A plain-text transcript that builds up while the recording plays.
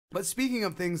But speaking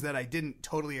of things that I didn't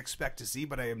totally expect to see,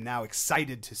 but I am now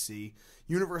excited to see,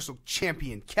 Universal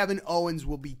Champion Kevin Owens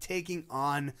will be taking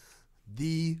on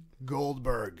the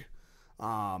Goldberg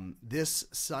this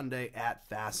Sunday at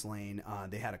Fastlane.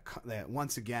 They had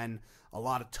once again a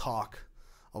lot of talk,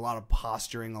 a lot of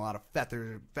posturing, a lot of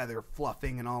feather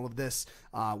fluffing and all of this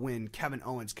when Kevin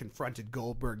Owens confronted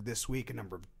Goldberg this week. A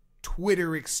number of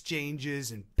Twitter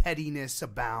exchanges and pettiness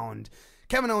abound.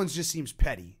 Kevin Owens just seems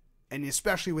petty, and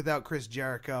especially without Chris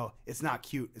Jericho, it's not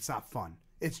cute, it's not fun,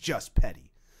 it's just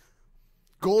petty.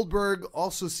 Goldberg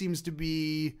also seems to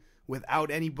be,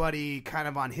 without anybody kind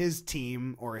of on his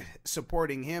team or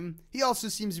supporting him, he also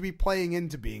seems to be playing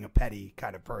into being a petty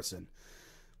kind of person.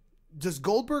 Does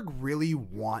Goldberg really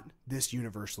want this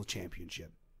Universal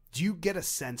Championship? Do you get a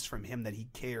sense from him that he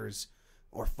cares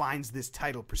or finds this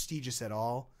title prestigious at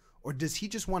all? Or does he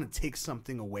just want to take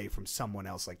something away from someone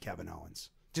else like Kevin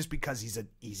Owens, just because he's an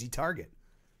easy target?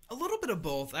 A little bit of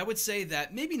both. I would say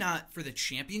that maybe not for the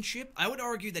championship. I would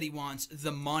argue that he wants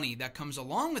the money that comes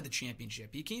along with the championship.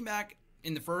 He came back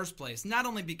in the first place, not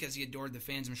only because he adored the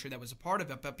fans, I'm sure that was a part of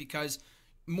it, but because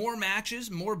more matches,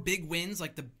 more big wins,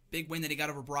 like the big win that he got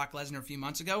over Brock Lesnar a few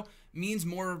months ago, means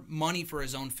more money for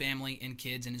his own family and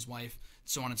kids and his wife,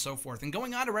 so on and so forth. And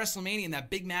going on to WrestleMania in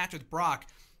that big match with Brock,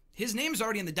 his name's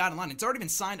already in the dotted line. It's already been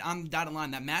signed on the dotted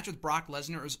line. That match with Brock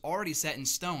Lesnar is already set in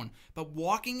stone. But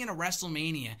walking into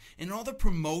WrestleMania and all the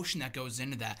promotion that goes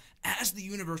into that, as the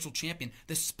Universal Champion,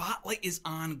 the spotlight is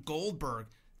on Goldberg.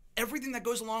 Everything that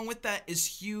goes along with that is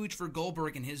huge for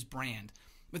Goldberg and his brand.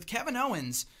 With Kevin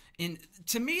Owens, and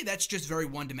to me, that's just very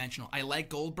one-dimensional. I like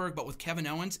Goldberg, but with Kevin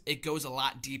Owens, it goes a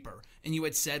lot deeper. And you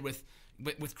had said with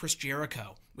Chris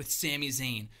Jericho, with Sami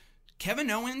Zayn,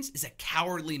 Kevin Owens is a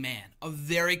cowardly man, a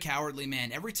very cowardly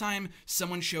man. Every time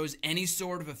someone shows any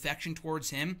sort of affection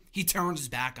towards him, he turns his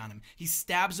back on him. He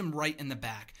stabs him right in the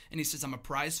back. And he says, I'm a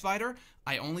prize fighter.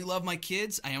 I only love my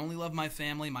kids. I only love my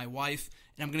family, my wife.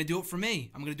 And I'm going to do it for me.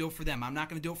 I'm going to do it for them. I'm not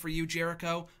going to do it for you,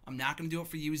 Jericho. I'm not going to do it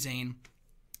for you, Zayn.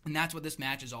 And that's what this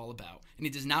match is all about. And he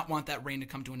does not want that reign to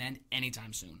come to an end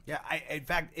anytime soon. Yeah, in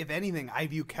fact, if anything, I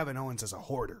view Kevin Owens as a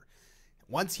hoarder.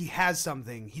 Once he has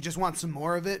something, he just wants some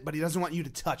more of it, but he doesn't want you to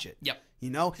touch it. Yep. You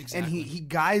know? Exactly. And he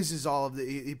guises all of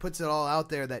he puts it all out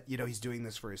there that, he's doing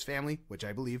this for his family, which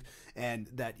I believe, and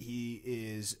that he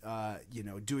is,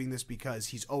 doing this because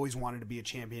he's always wanted to be a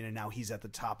champion, and now he's at the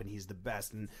top and he's the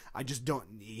best. And I just don't,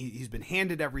 he's been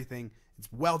handed everything. It's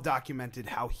well documented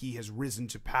how he has risen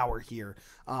to power here.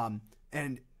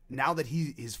 And now that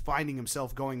he is finding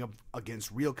himself going up against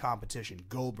real competition,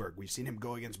 Goldberg, we've seen him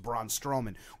go against Braun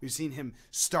Strowman. We've seen him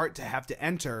start to have to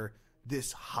enter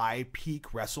this high peak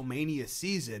WrestleMania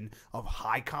season of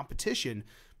high competition.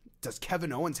 Does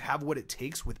Kevin Owens have what it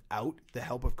takes without the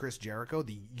help of Chris Jericho,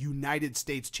 the United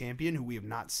States champion who we have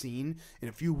not seen in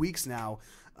a few weeks now?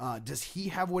 Does he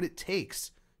have what it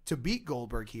takes to beat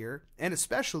Goldberg here? And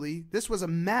especially, this was a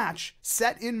match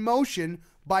set in motion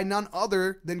by none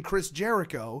other than Chris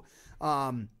Jericho.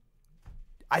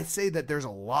 I say that there's a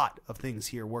lot of things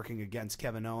here working against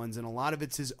Kevin Owens, and a lot of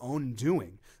it's his own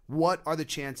doing. What are the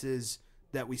chances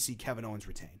that we see Kevin Owens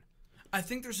retain? I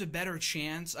think there's a better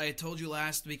chance. I had told you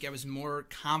last week I was more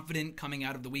confident coming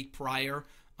out of the week prior.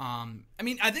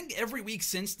 I think every week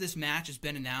since this match has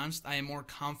been announced, I am more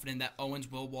confident that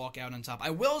Owens will walk out on top. I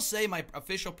will say my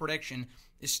official prediction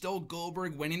is still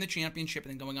Goldberg winning the championship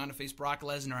and then going on to face Brock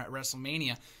Lesnar at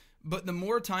WrestleMania. But the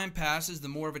more time passes, the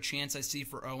more of a chance I see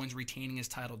for Owens retaining his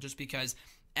title, just because,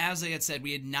 as I had said,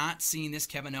 we had not seen this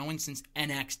Kevin Owens since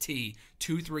NXT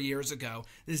 2-3 years ago.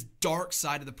 This dark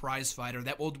side of the prize fighter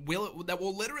that will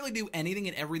literally do anything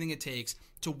and everything it takes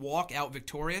to walk out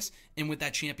victorious and with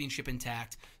that championship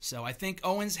intact. So I think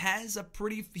Owens has a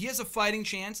fighting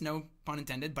chance, no pun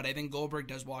intended, but I think Goldberg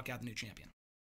does walk out the new champion.